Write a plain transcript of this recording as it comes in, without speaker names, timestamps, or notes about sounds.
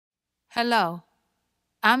Hello,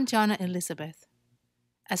 I'm Jonna Elizabeth.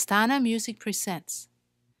 Astana Music presents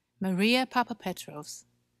Maria Papapetros,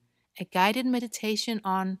 a guided meditation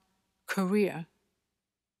on career.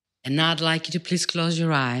 And now I'd like you to please close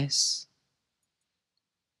your eyes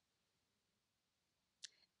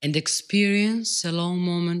and experience a long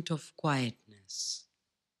moment of quietness.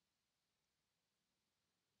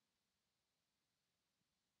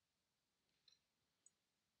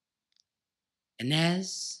 And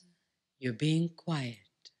as you're being quiet,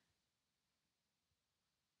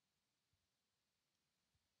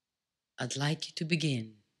 I'd like you to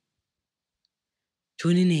begin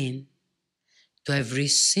tuning in to every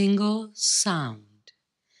single sound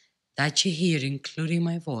that you hear, including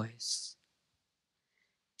my voice,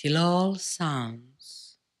 till all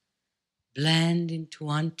sounds blend into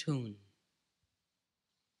one tune.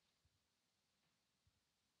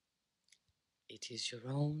 It is your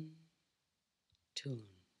own tune.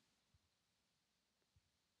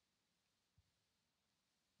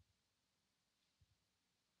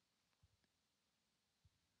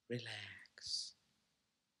 Relax.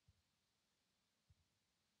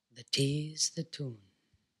 That is the tune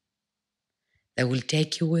that will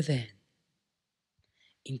take you within,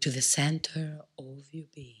 into the center of your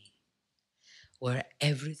being, where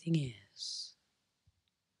everything is.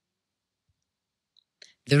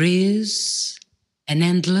 There is an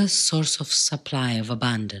endless source of supply of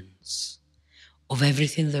abundance, of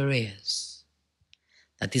everything there is,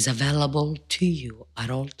 that is available to you at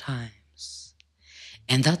all times.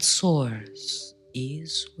 And that source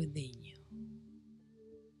is within you.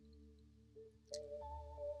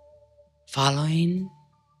 Following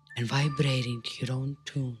and vibrating to your own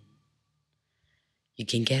tune, you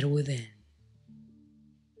can get within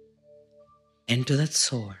into that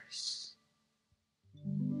source.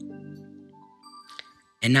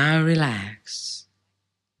 And now relax.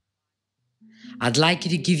 I'd like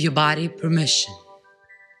you to give your body permission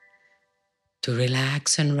to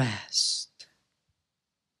relax and rest.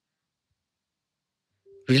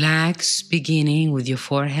 Relax, beginning with your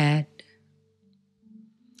forehead,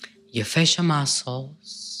 your facial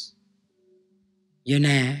muscles, your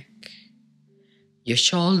neck, your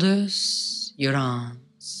shoulders, your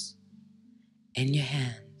arms, and your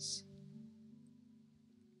hands.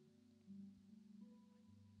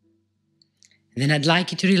 And then I'd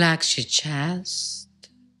like you to relax your chest,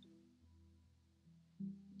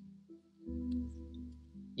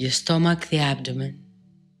 your stomach, the abdomen,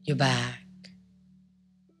 your back,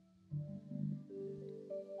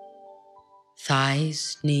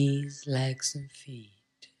 thighs, knees, legs, and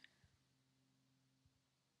feet.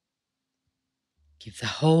 Give the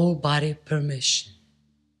whole body permission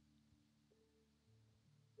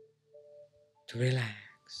to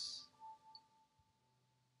relax.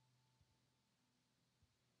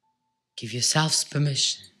 Give yourselves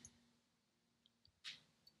permission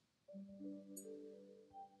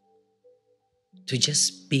to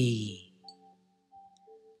just be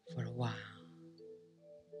for a while.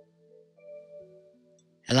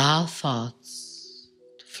 Allow thoughts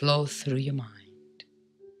to flow through your mind.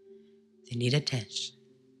 They need attention.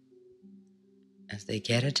 As they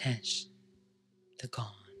get attention, they're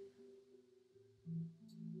gone.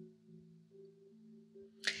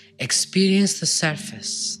 Experience the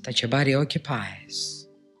surface that your body occupies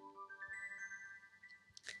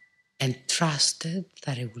and trust it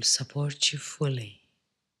that it will support you fully.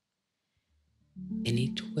 And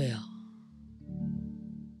it will.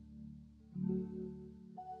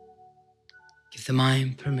 Give the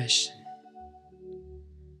mind permission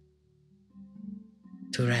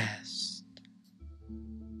to rest.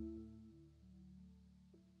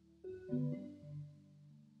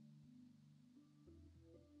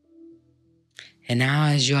 And now,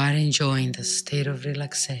 as you are enjoying the state of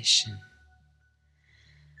relaxation,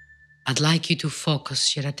 I'd like you to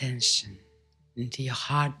focus your attention into your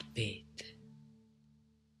heartbeat.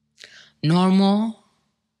 Normal,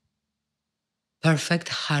 perfect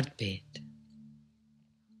heartbeat.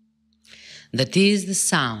 That is the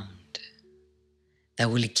sound that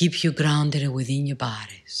will keep you grounded within your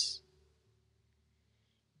bodies.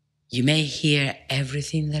 You may hear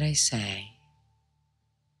everything that I say,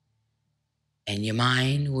 and your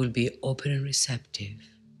mind will be open and receptive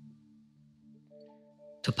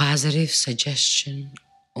to positive suggestion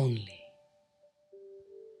only.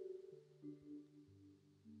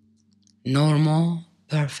 Normal,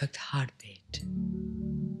 perfect heartbeat.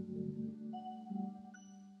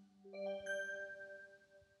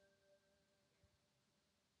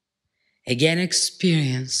 Again,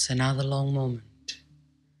 experience another long moment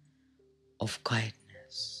of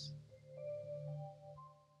quietness.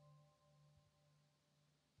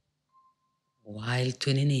 while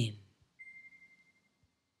tuning in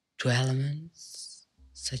to elements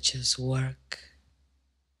such as work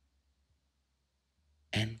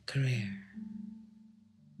and career.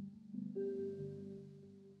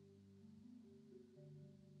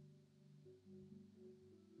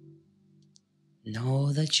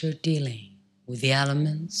 Know that you're dealing with the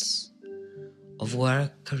elements of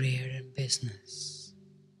work, career, and business.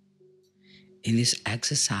 In this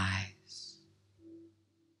exercise,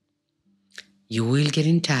 you will get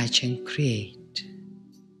in touch and create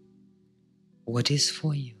what is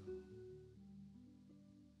for you.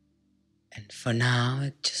 And for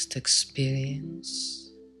now, just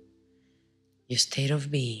experience your state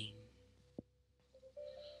of being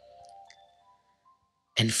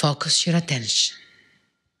and focus your attention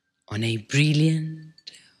on a brilliant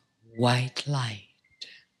white light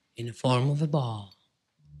in the form of a ball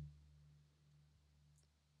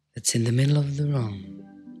that's in the middle of the room.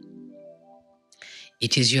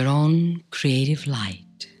 It is your own creative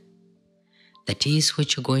light. That is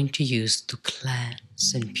what you're going to use to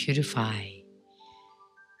cleanse and purify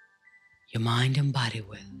your mind and body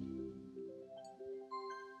with,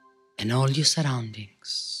 and all your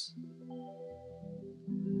surroundings.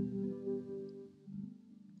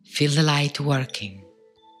 Feel the light working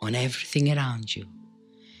on everything around you,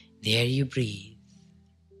 the air you breathe,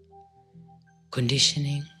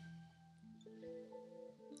 conditioning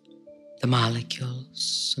the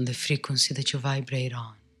molecules on the frequency that you vibrate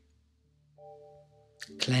on,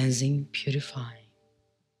 cleansing, purifying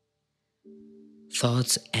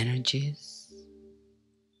thoughts, energies,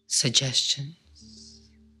 suggestions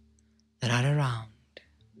that are around.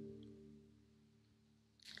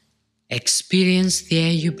 Experience the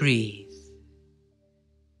air you breathe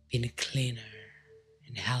being cleaner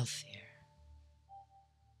and healthier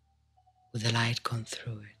with the light going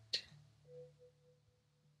through it.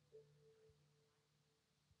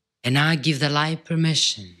 And now give the light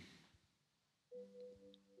permission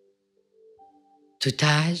to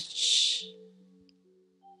touch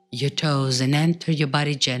your toes and enter your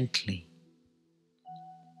body gently.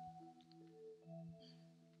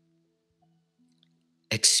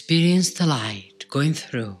 Experience the light going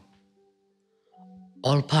through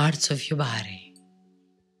all parts of your body,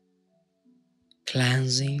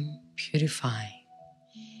 cleansing, purifying,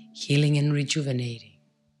 healing and rejuvenating,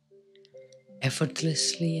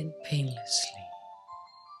 effortlessly and painlessly.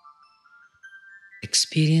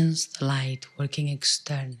 Experience the light working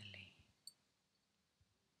externally,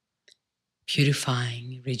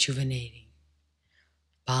 purifying, rejuvenating,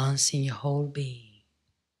 balancing your whole being.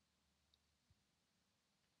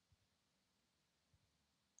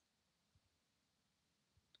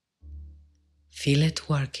 Feel it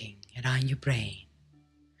working around your brain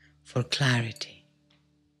for clarity,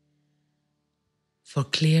 for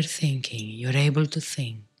clear thinking. You're able to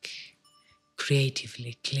think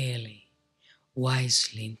creatively, clearly,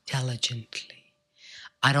 wisely, intelligently,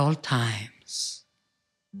 at all times.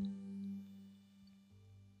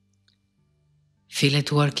 Feel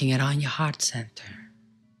it working around your heart center,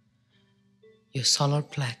 your solar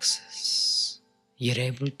plexus. You're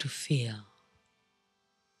able to feel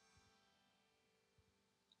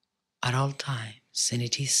at all times, and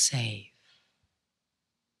it is safe.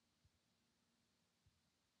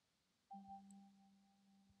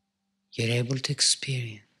 You're able to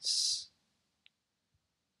experience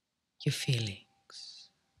your feelings.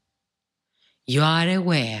 You are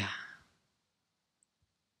aware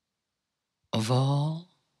of all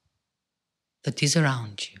that is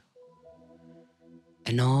around you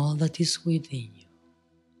and all that is within you.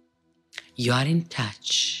 You are in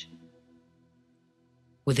touch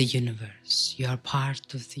with the universe. You are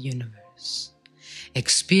part of the universe.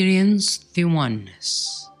 Experience the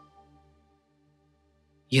oneness.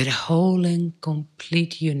 You're a whole and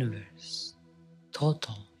complete universe,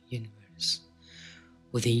 total universe,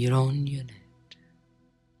 within your own unit.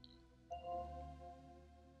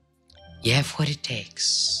 You have what it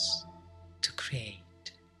takes to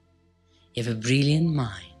create. You have a brilliant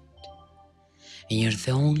mind, and you're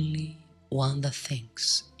the only one that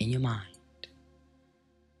thinks in your mind.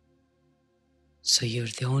 So you're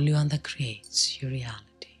the only one that creates your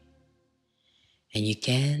reality. And you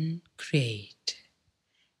can create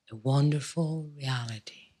a wonderful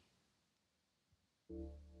reality.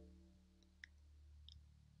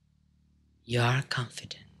 You are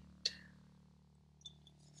confident.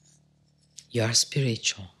 You are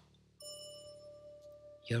spiritual.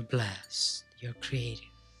 You're blessed. You're creative.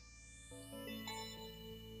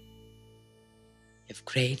 You have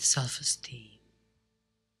great self-esteem.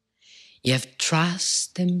 You have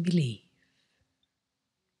trust and belief.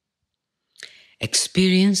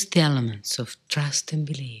 Experience the elements of trust and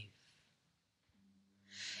belief,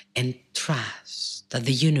 and trust that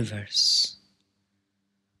the universe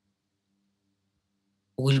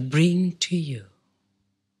will bring to you,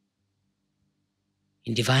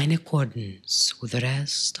 in divine accordance with the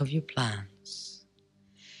rest of your plans,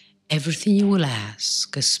 everything you will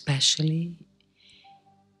ask, especially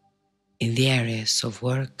in the areas of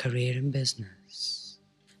work, career, and business.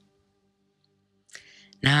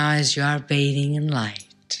 Now, as you are bathing in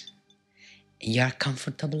light and you are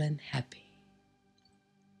comfortable and happy,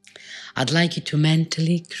 I'd like you to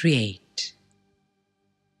mentally create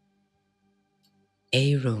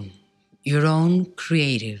a room, your own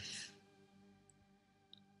creative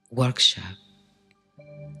workshop.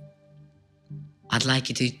 I'd like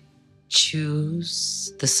you to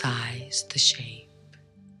choose the size, the shape,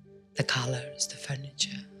 the colors, the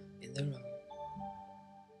furniture in the room.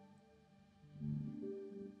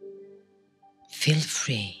 Feel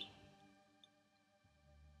free.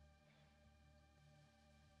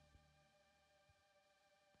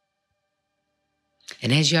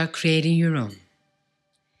 And as you are creating your room,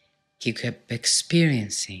 keep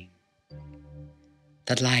experiencing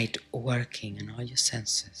that light working in all your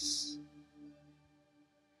senses,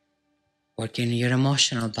 working in your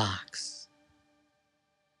emotional box,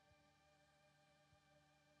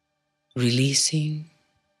 releasing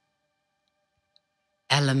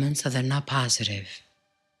elements that are not positive,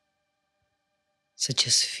 such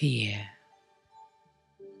as fear,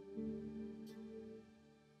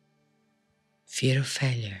 fear of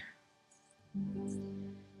failure,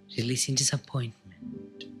 releasing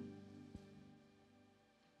disappointment,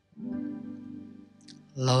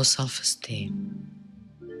 low self-esteem,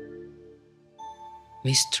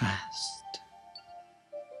 mistrust.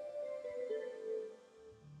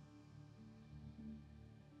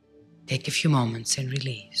 Take a few moments and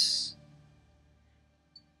release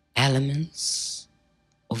elements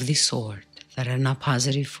of this sort that are not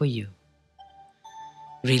positive for you.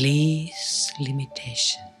 Release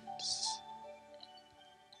limitations.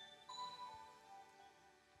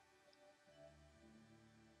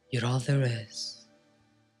 You're all there is.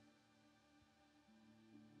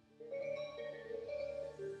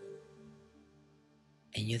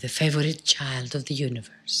 And you're the favorite child of the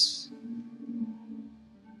universe.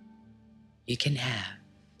 You can have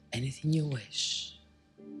anything you wish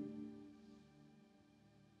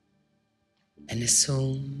and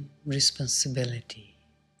assume responsibility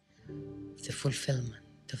for the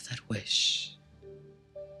fulfillment of that wish.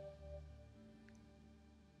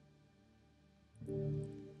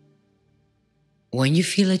 When you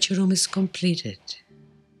feel that your room is completed,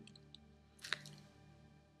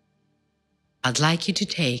 I'd like you to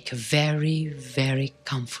take a very, very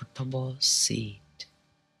comfortable seat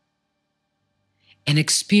and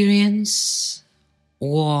experience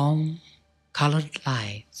warm, colored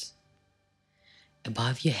lights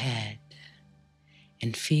above your head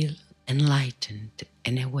and feel enlightened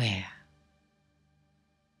and aware.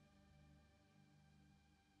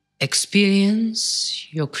 Experience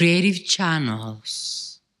your creative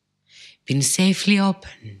channels being safely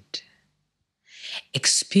opened.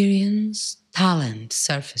 Experience talent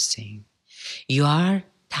surfacing. You are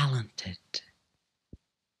talented,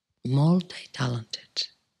 multi-talented.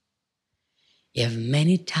 You have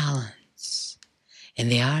many talents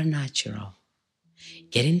and they are natural.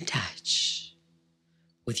 Get in touch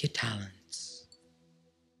with your talents.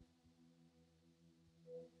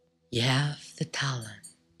 You have the talent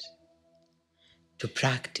to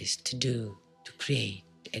practice, to do, to create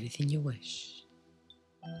anything you wish.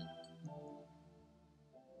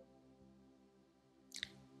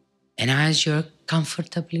 And as you're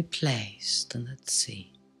comfortably placed on that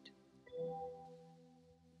seat,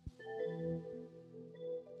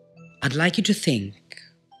 I'd like you to think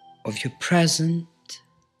of your present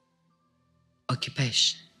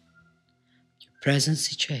occupation, your present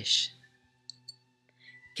situation.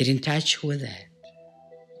 Get in touch with it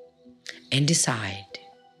and decide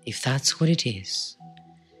if that's what it is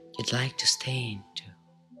you'd like to stay into.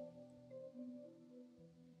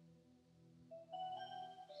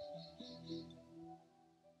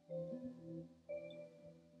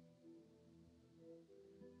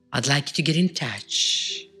 I'd like you to get in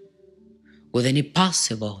touch with any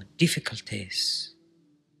possible difficulties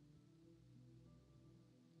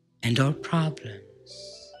and or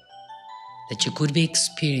problems that you could be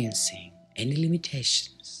experiencing, any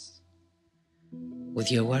limitations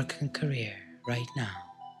with your work and career right now.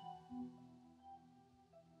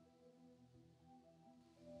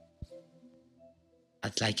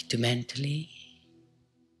 I'd like you to mentally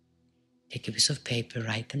take a piece of paper,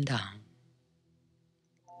 write them down.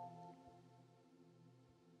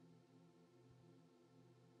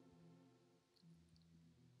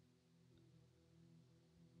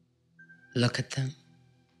 Look at them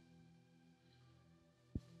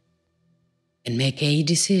and make a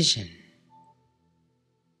decision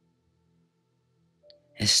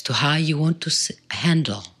as to how you want to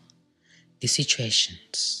handle the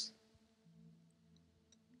situations.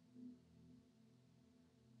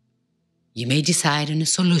 You may decide on a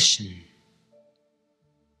solution,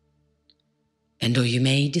 and or you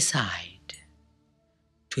may decide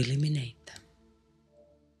to eliminate them.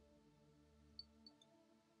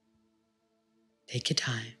 Take your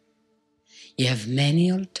time. You have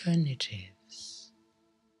many alternatives.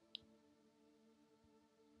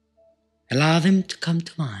 Allow them to come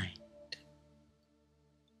to mind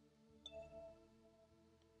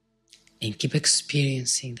and keep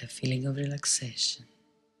experiencing the feeling of relaxation.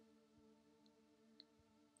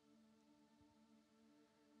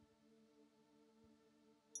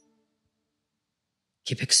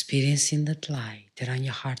 Keep experiencing that light around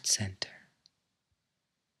your heart center.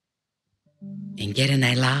 And get an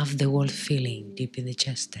I love the world feeling deep in the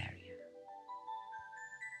chest area.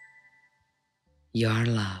 You are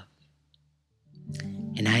love.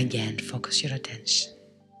 And now again, focus your attention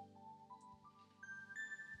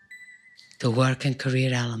to work and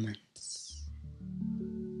career elements.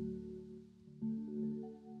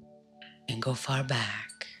 And go far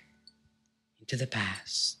back into the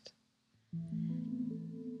past.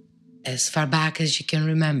 As far back as you can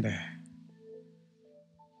remember.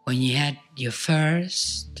 When you had your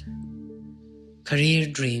first career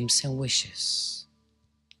dreams and wishes.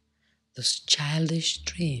 Those childish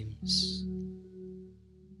dreams.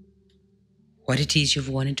 What it is you've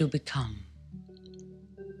wanted to become.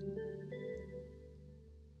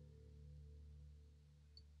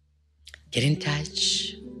 Get in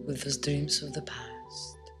touch with those dreams of the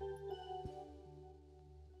past.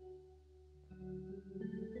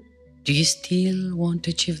 Do you still want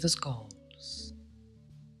to achieve those goals?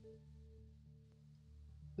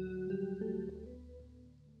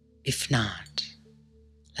 If not,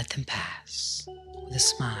 let them pass with a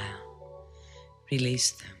smile.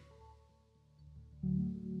 Release them.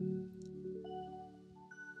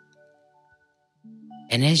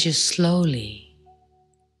 And as you slowly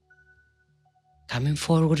coming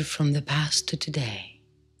forward from the past to today,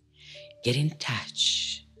 get in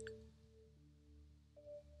touch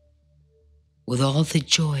with all the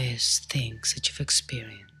joyous things that you've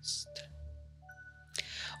experienced.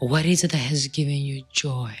 What is it that has given you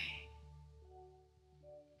joy?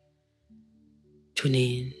 Tune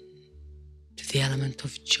in to the element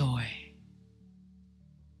of joy.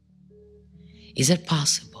 Is it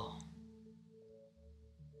possible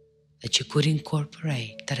that you could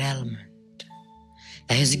incorporate that element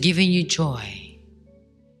that has given you joy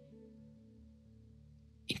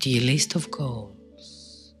into your list of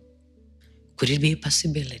goals? Could it be a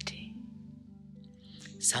possibility?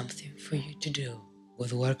 Something for you to do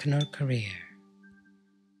with work and or career.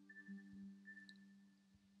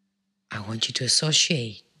 I want you to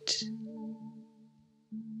associate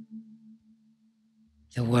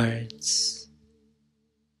the words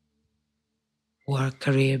work,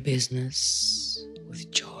 career, business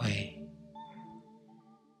with joy,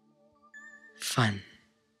 fun.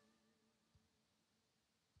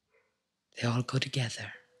 They all go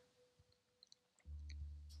together.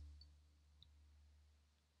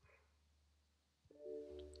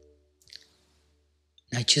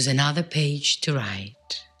 Now choose another page to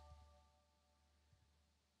write.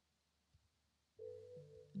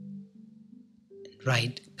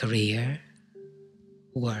 Write career,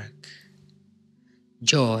 work,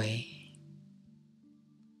 joy,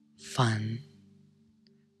 fun,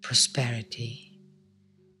 prosperity,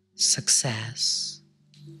 success,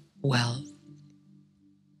 wealth,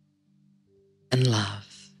 and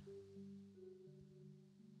love.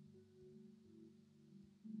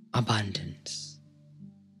 Abundance.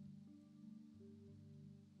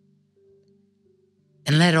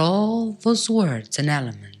 And let all those words and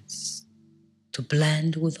elements to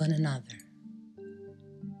blend with one another,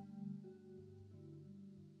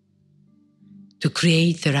 to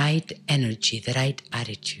create the right energy, the right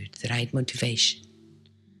attitude, the right motivation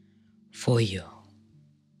for you.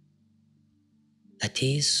 That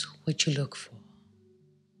is what you look for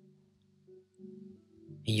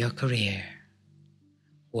in your career,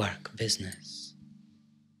 work, business.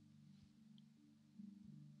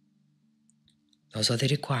 Those are the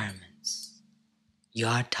requirements. You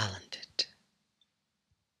are talented.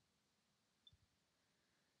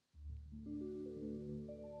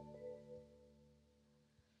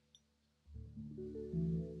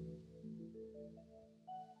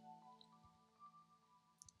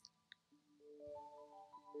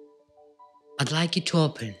 I'd like you to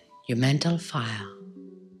open your mental file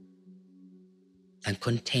and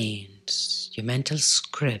contains your mental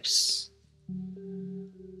scripts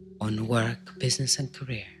on work, business, and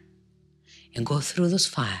career. And go through those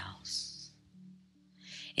files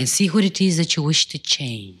and see what it is that you wish to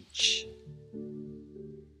change.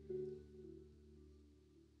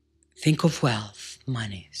 Think of wealth,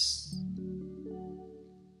 monies,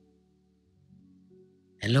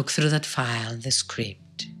 and look through that file, the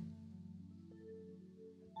script,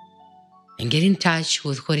 and get in touch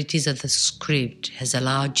with what it is that the script has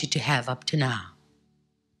allowed you to have up to now.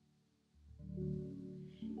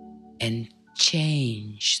 And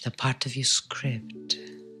change the part of your script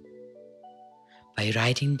by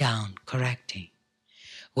writing down, correcting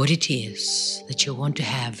what it is that you want to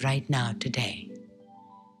have right now, today.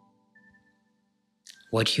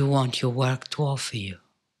 What you want your work to offer you.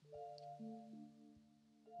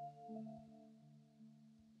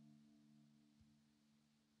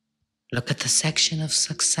 Look at the section of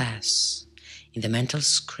success in the mental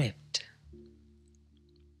script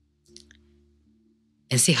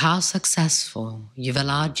and see how successful you've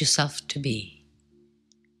allowed yourself to be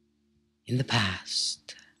in the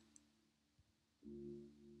past.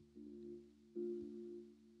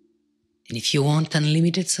 And if you want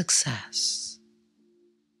unlimited success,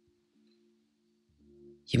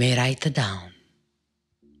 you may write it down,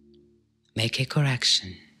 make a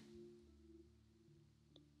correction,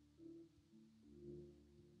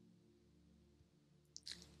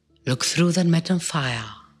 look through that mental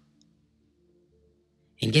file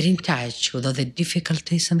and get in touch with all the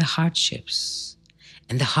difficulties and the hardships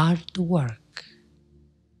and the hard work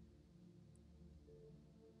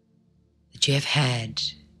that you have had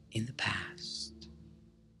in the past.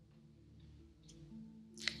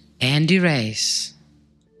 And erase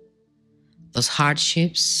those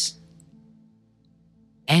hardships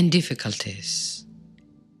and difficulties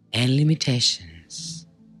and limitations.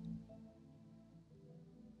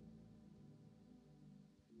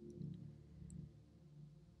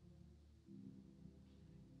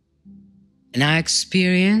 And now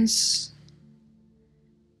experience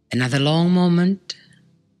another long moment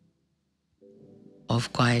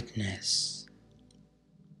of quietness.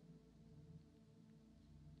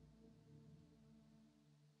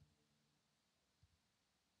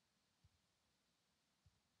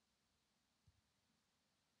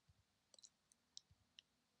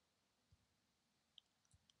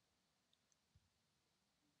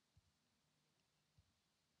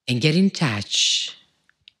 And get in touch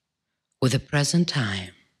with the present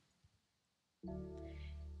time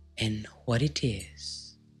and what it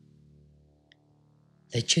is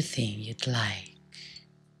that you think you'd like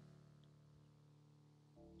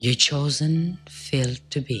your chosen field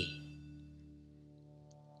to be.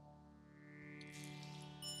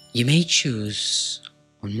 You may choose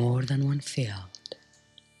on more than one field.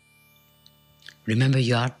 Remember,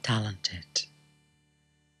 you are talented.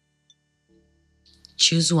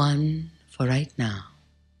 Choose one for right now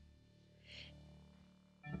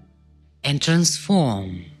and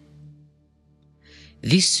transform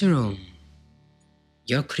this room,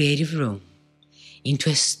 your creative room, into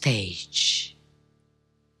a stage.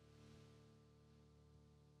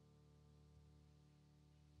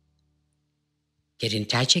 Get in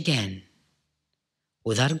touch again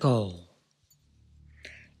with our goal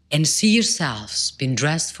and see yourselves being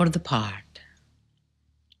dressed for the part.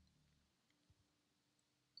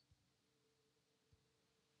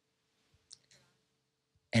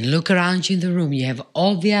 And look around you in the room. You have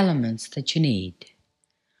all the elements that you need.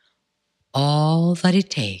 All that it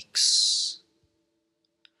takes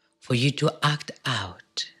for you to act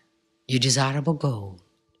out your desirable goal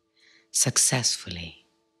successfully.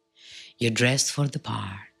 You're dressed for the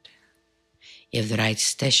part. You have the right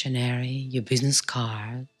stationery, your business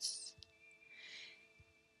cards,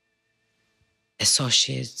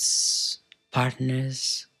 associates,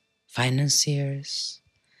 partners, financiers,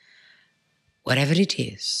 whatever it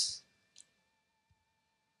is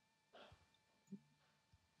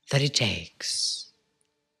that it takes.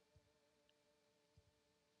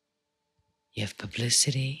 You have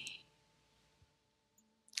publicity,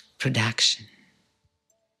 production,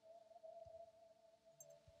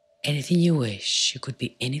 anything you wish. You could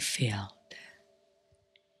be any field.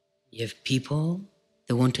 You have people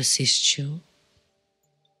that want to assist you.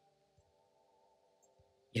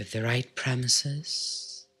 You have the right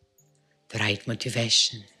premises, the right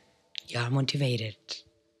motivation. You are motivated.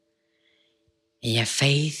 And you have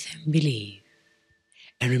faith and believe.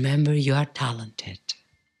 And remember, you are talented.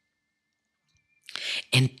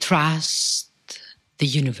 And trust the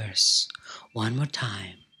universe one more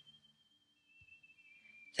time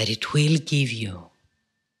that it will give you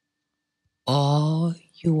all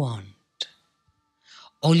you want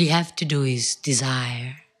All you have to do is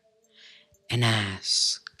desire and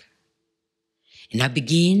ask. And now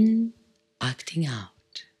begin acting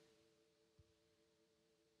out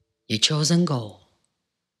your chosen goal.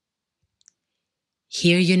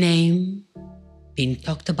 Hear your name being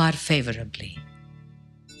talked about favorably.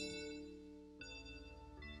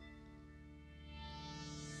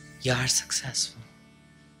 You are successful.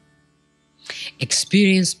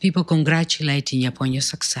 Experience people congratulating you upon your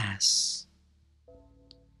success.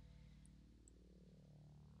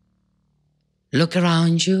 Look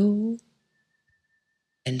around you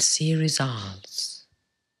and see results.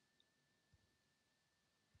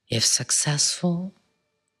 You have successful,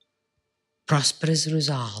 prosperous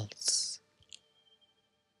results.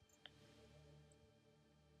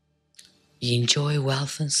 You enjoy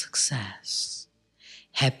wealth and success,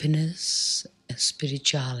 happiness and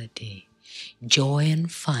spirituality, joy and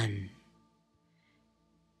fun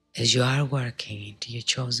as you are working into your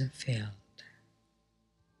chosen field.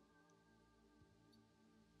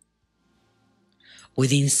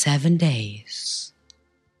 Within 7 days,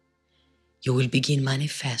 you will begin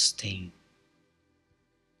manifesting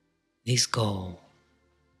this goal.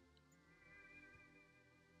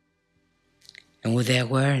 And with the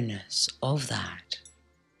awareness of that,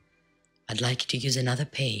 I'd like you to use another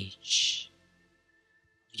page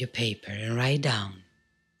of your paper and write down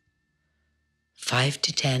 5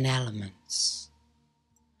 to 10 elements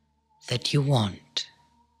that you want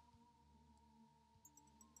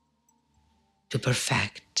to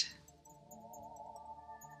perfect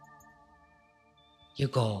your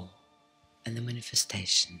goal and the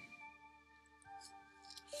manifestation.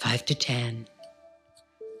 5 to 10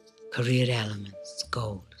 career elements,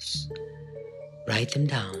 goals. Write them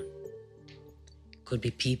down. Could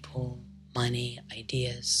be people, money,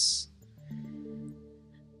 ideas,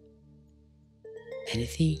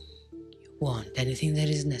 anything you want, anything that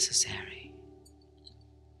is necessary.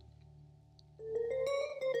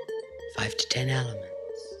 5 to 10 elements.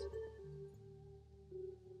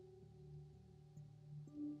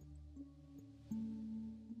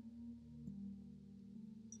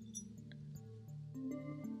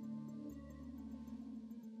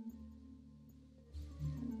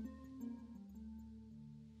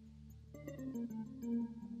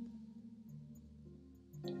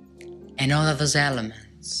 And all of those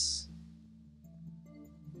elements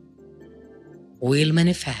will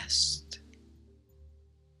manifest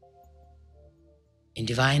in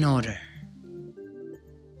divine order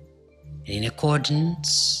and in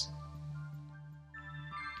accordance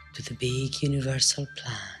to the big universal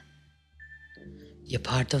plan. You're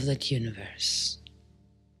part of that universe.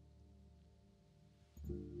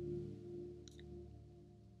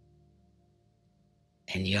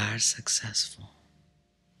 And you are successful.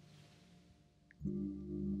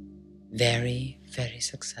 Very, very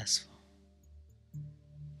successful.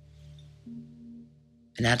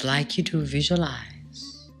 And I'd like you to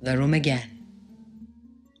visualize the room again.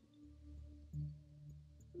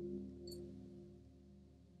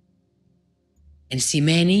 And see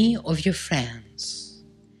many of your friends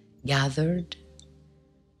gathered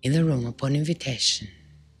in the room upon invitation.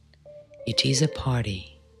 It is a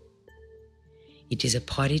party. It is a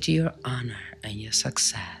party to your honor and your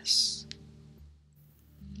success.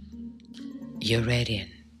 You're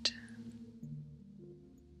radiant.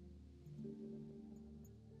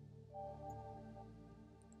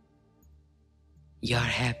 You're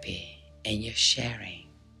happy and you're sharing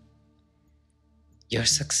your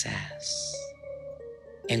success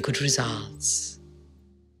and good results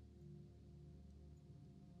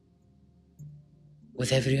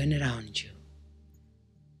with everyone around you,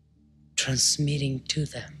 transmitting to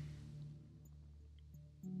them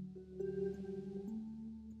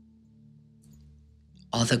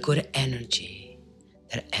all the good energy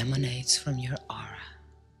that emanates from your aura.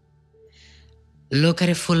 Look at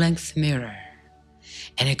a full-length mirror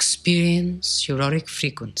and experience your auric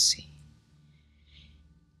frequency.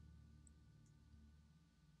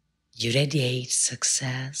 You radiate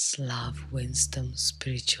success, love, wisdom,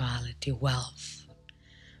 spirituality, wealth,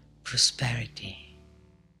 prosperity.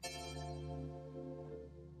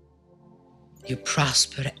 You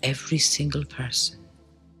prosper every single person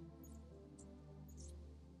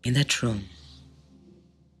in that room.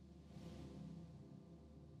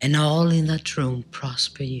 And all in that room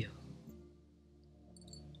prosper you.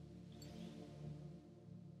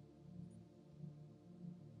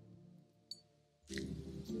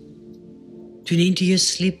 Tune into your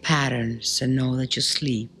sleep patterns and know that your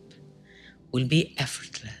sleep will be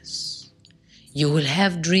effortless. You will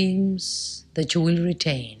have dreams that you will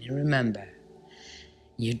retain and remember.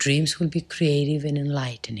 Your dreams will be creative and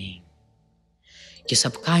enlightening. Your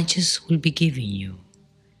subconscious will be giving you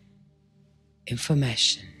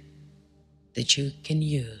information that you can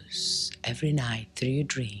use every night through your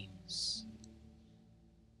dreams.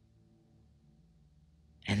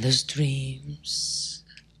 And those dreams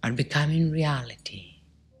are becoming reality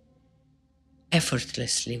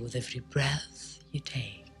effortlessly with every breath you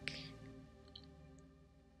take.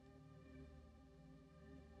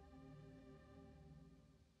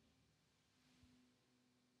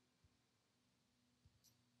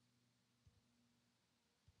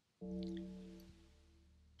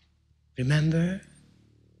 Remember,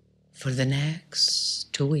 for the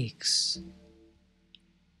next 2 weeks,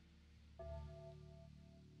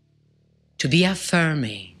 to be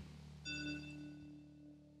affirming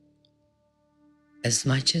as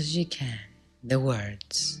much as you can the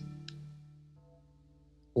words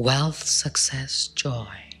wealth, success,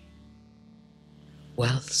 joy,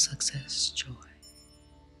 wealth, success, joy,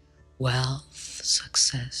 wealth,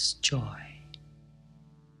 success, joy.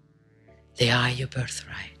 They are your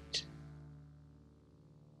birthright.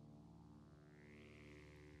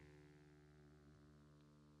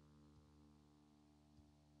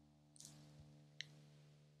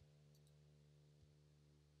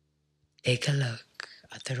 Take a look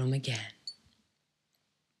at the room again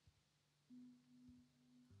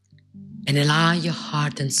and allow your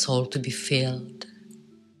heart and soul to be filled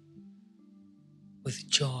with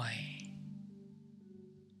joy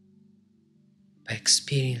by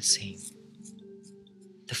experiencing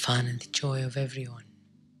the fun and the joy of everyone,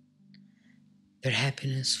 their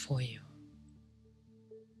happiness for you.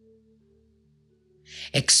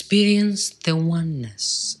 Experience the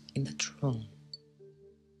oneness in that room.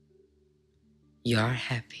 You are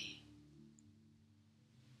happy.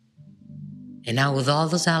 And now, with all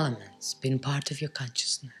those elements being part of your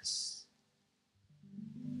consciousness,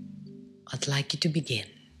 I'd like you to begin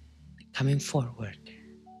coming forward.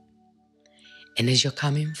 And as you're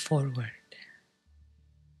coming forward,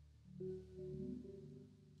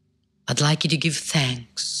 I'd like you to give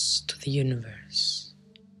thanks to the universe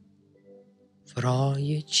for all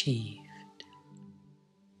you achieved,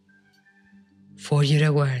 for your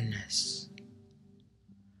awareness,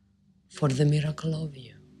 for the miracle of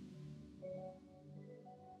you.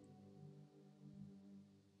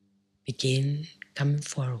 Begin coming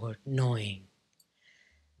forward knowing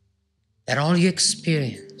that all you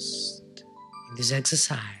experienced in this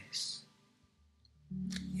exercise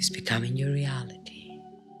is becoming your reality.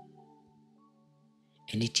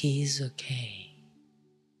 And it is okay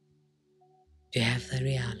to have the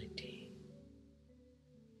reality.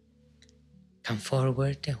 Come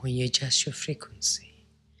forward, and when you adjust your frequency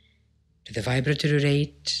to the vibratory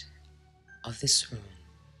rate of this room,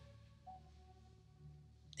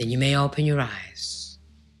 then you may open your eyes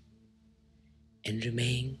and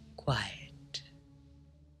remain quiet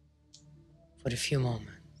for a few moments.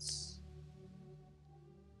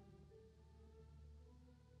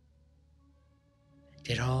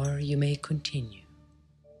 Or you may continue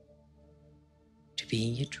to be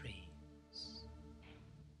in your dreams.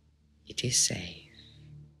 It is safe.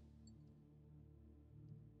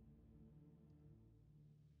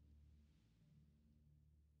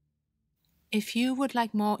 If you would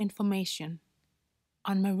like more information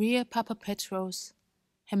on Maria Papapetros,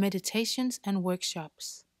 her meditations and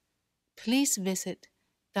workshops, please visit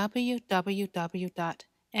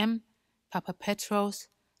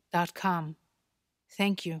www.mpapapetros.com.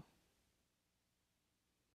 Thank you.